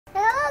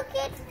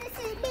kids, this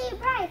is me,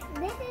 Bryce.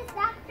 This is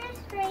Dr.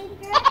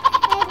 Stranger,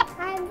 and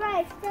I'm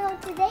Bryce. So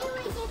today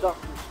we're gonna...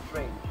 Dr.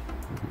 Strange.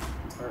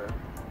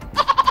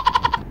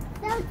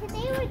 So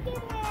today we're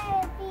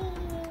gonna be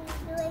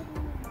doing...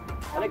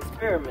 An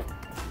experiment.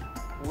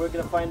 We're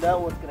gonna find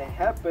out what's gonna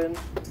happen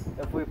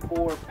if we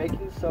pour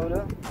baking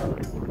soda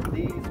on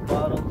these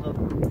bottles of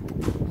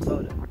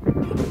soda.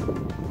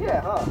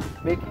 Yeah, huh?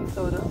 Baking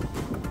soda.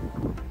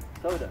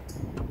 Soda.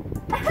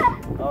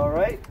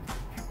 Alright.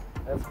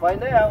 Let's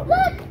find out.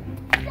 Look!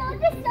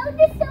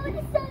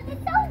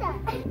 Soda!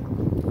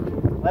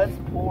 Let's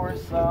pour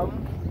some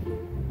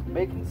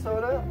baking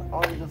soda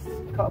on this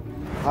cup.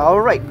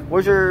 Alright,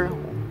 where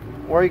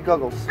are your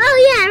goggles? Oh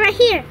yeah, right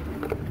here.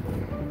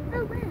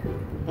 Oh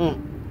wow.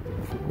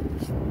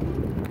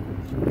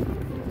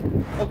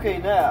 Okay,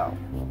 now,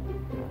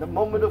 the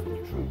moment of the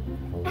truth.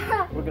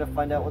 We're gonna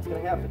find out what's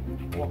gonna happen.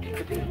 Well,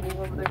 could you move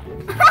over there,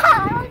 please?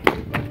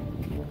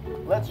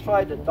 Let's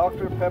try the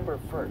Dr. Pepper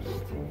first.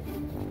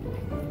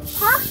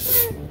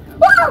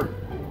 Whoa!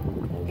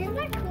 Isn't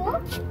that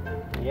cool?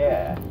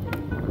 Yeah.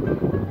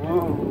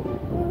 Woo.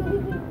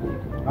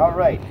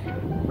 Alright.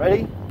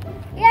 Ready?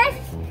 Yes!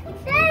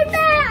 Stand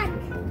back!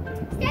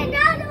 Stand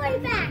all the way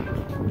back!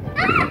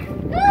 Ah!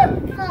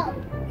 Ooh! Oh.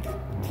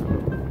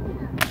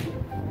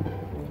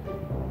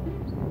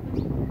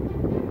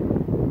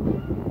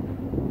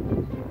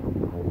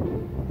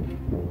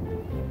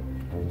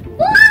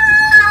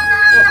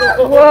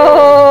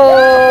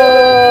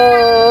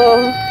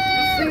 Whoa!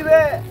 You see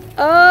that?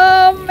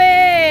 Oh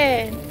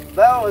man!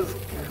 That was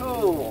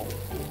cool.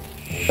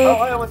 Oh,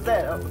 where was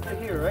that? Oh, right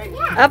here, right?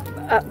 Yeah.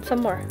 Up,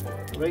 some more.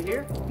 Right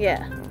here?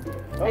 Yeah,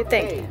 I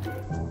think.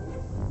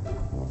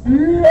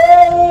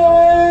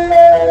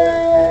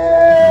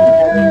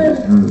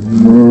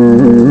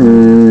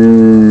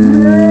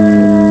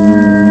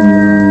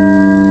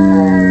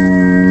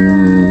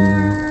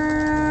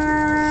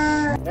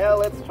 Now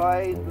let's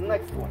try the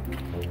next one.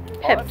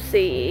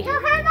 Pepsi. No,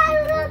 how about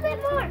a little bit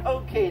more?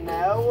 Okay,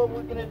 now what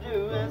we're gonna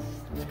do is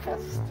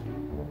test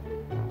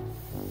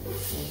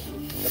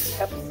the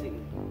Pepsi.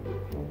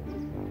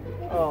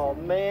 Oh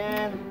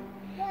man,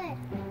 What?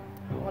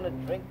 I want to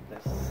drink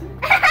this.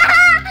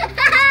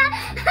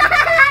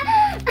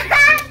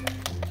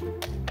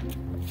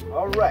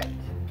 All right,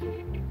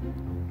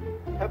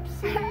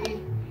 Pepsi.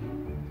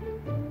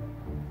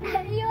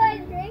 You want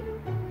to drink?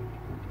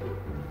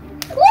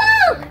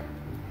 Whoa!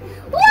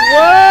 Whoa!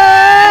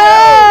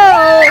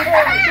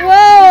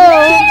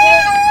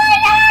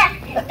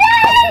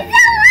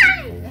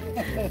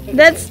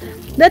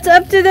 That's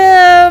up to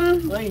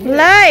the Right here.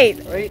 light.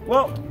 Right.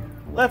 Well,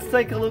 let's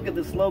take a look at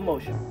the slow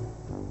motion.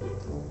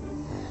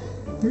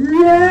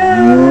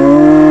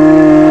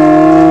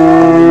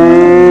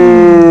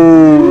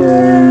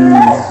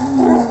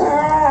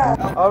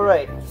 All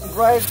right,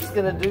 Bryce is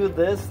gonna do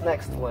this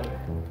next one.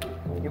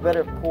 You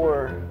better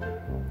pour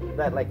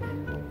that like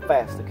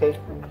fast, okay?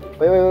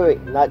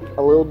 Wait, not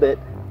a little bit.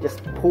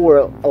 Just pour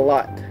a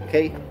lot,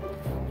 okay?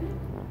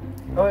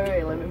 Oh,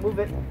 wait, let me move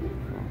it.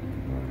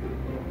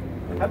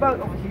 How about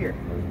over here?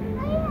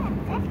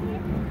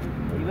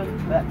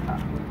 Even that top.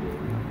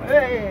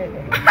 Hey!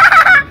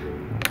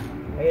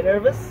 Are you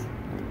nervous?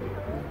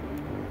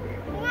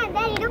 Yeah,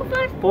 Daddy, don't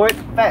force. Pour it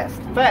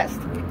fast.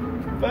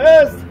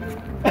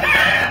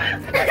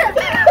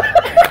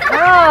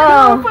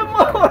 Oh, Put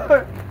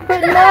more!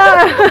 put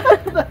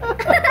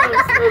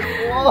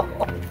more.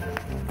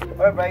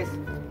 Alright, Bryce.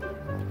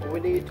 We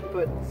need to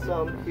put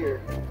some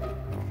here.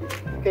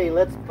 Okay,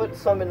 let's put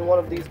some in one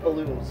of these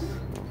balloons.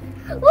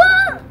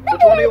 Whoa!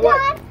 Which one do you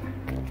want?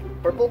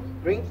 Purple?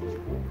 Green?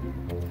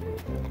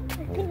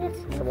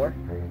 Some more?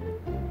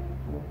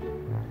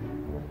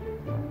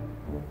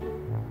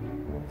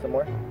 Some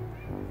more?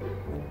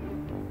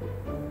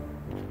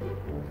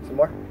 Some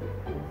more?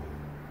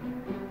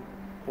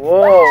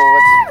 Whoa,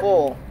 it's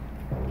full.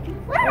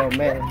 Oh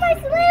man. My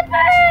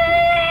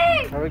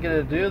slippers! How are we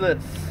gonna do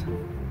this?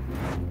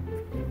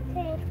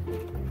 Okay.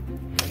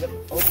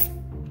 Oh.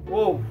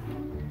 Whoa.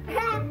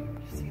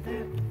 You see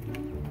that?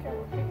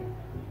 Okay.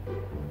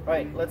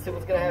 Alright, let's see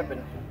what's gonna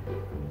happen.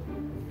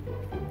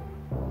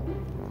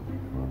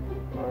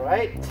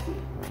 Alright.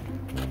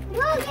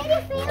 Whoa, can you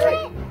feel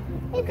Alright.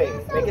 it? Okay,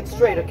 feels so make it good.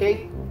 straight,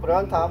 okay? Put it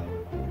on top.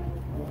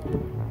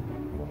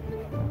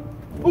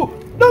 Ooh!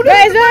 No,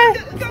 Guys, go.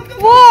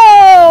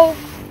 whoa!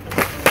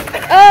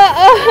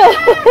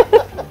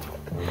 Oh!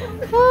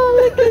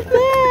 Oh, look at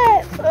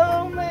that!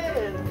 Oh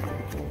man!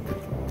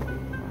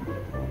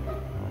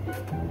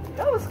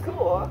 That was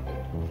cool, huh?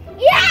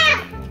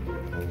 Yeah!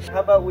 How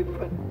about we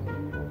put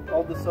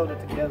all the soda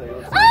together?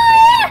 Let's see. Oh,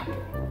 yeah!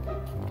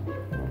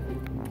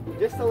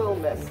 Just a little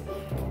messy.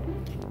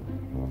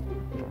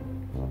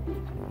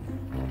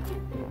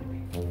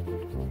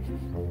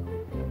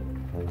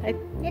 It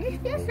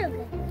just feels so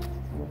good.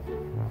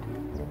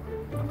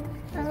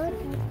 Oh, okay.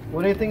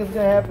 What do you think is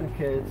gonna happen,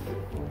 kids?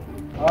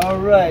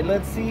 Alright,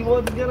 let's see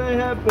what's gonna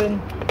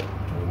happen.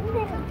 I'm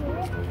gonna do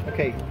it.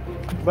 Okay,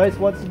 Bryce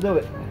wants to do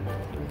it.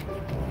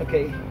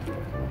 Okay,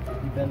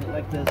 you bend it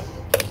like this.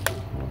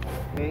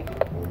 Okay,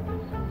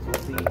 so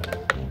see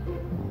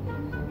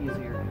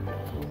easier.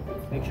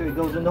 Make sure it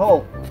goes in the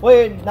hole.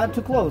 Wait, not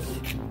too close.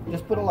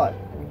 Just put a lot.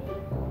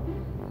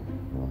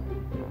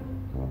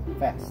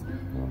 Fast.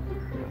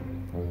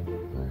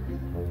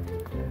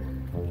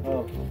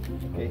 Oh,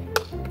 okay.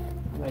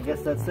 I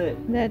guess that's it.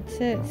 That's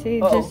it.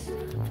 See, Uh-oh. just.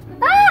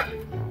 Ah!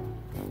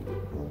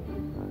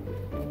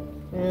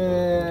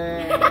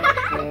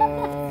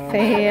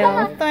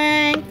 Fail.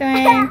 Twank,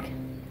 twank.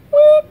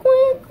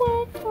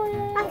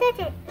 I'll touch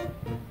it.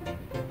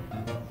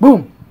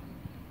 Boom!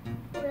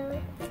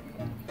 Really?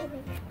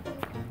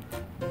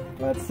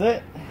 That's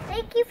it.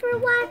 Thank you for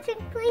watching.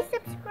 Please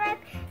subscribe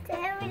to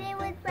Everyday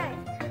with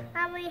Friends.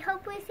 We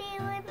hope we see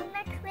you in the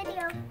next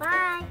video.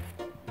 Bye.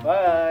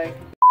 Bye.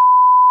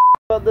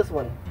 How about this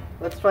one?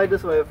 Let's try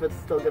this one if it's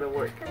still gonna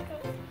work. Okay.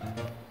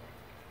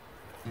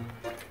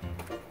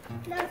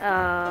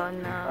 Oh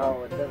no.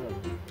 Oh, it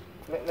doesn't.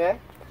 May I?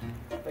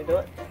 May I do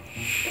it?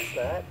 What's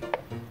that?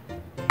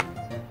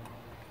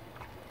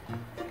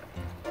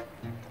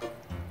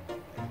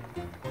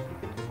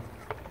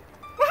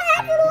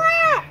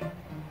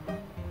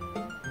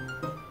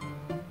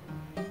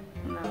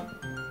 No.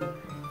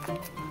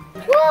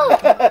 Whoa!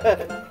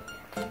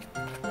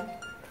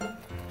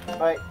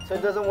 Alright, so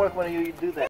it doesn't work when you do that.